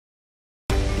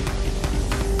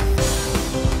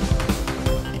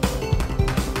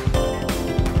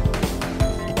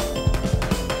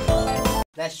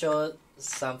let's show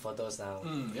some photos now.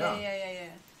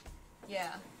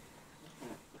 Yeah.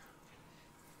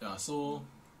 Yeah, so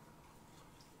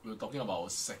we were talking about our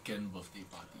second birthday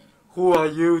party. Who are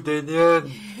you, Daniel?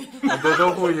 I don't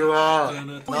know who you are.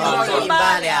 Two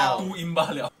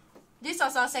Imba liao. This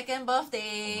was our second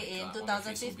birthday in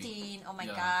 2015. Oh my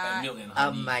god. Milk and Oh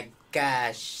honey. my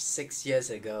gosh, 6 years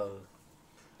ago.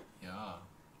 Yeah.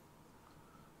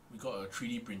 We got a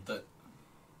 3D printed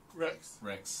Rex.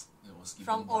 that was given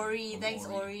From by- Ori. from Thanks,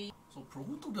 Ori. So, bro,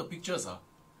 who took the pictures?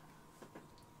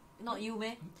 Not you,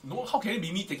 man. No, how can it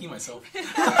be me taking myself?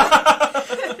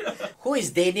 Who is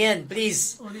Daniel?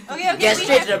 Please Okay, get we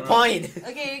straight have, to the point.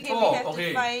 okay, Oh, we have okay.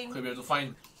 to find. Okay, we have to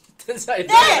find. Sorry,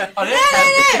 There! Oh,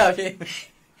 there!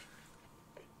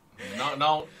 Now we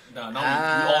all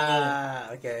know.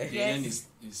 Okay. Daniel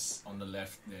is on the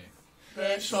left there.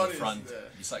 Very In short front, is there.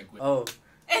 beside Gwen. Oh,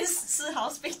 And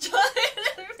House picture.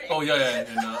 Oh yeah,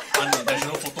 and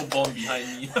unintentional photo bomb behind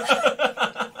me.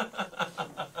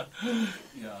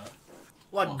 Yeah.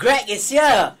 what? Greg is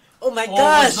here! Oh my Oh,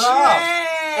 gosh! what's up? Greg!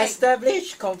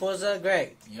 Established composer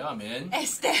Greg. Yeah, man.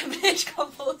 Established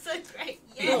composer, Greg.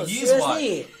 Hey, No, Yes. he's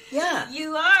seriously. Yeah.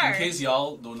 You are. In case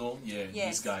y'all don't know, Yes.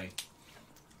 this guy.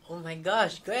 Oh my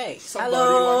gosh, Greg. Somebody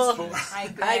Hello. once told- Hi,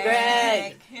 Greg. Hi,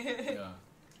 Greg. Yeah.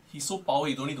 He's so power,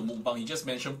 he don't need to mukbang. He just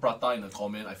mentioned prata in a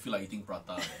comment. I feel like eating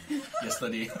prata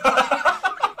yesterday.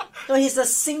 No, he's a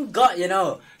sing god, you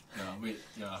know. Yeah, wait,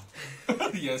 yeah.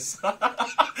 Yes.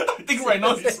 I think right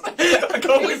now he's, I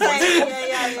can't wait He's for like, it.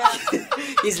 yeah.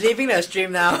 He's leaving the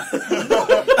stream now. Wait.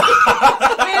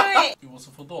 It was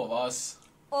a photo of us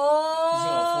using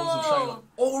our phones to shine. Oh.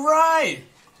 Oh, right!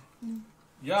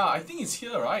 Yeah, I think it's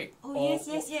here, right? Oh, yes.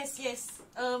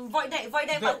 Void deck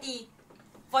party.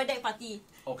 Void deck party.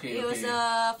 Okay, It was okay.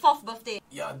 4th birthday.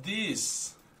 Yeah,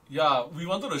 this. Yeah, we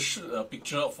wanted to shoot a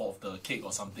picture of the cake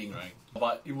or something, right?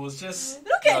 But it was just...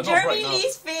 Look yeah, at not Jeremy bright enough.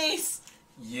 Lee's face.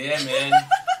 Yeah, man.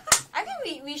 I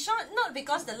think we shot not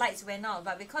because the lights went out,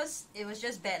 but because it was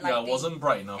just bad Yeah, lighting. it wasn't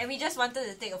bright enough. And we just wanted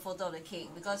to take a photo of the cake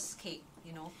because cake,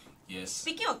 you know. Yes.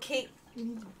 Speaking of cake, You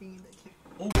need to bring in the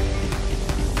cake.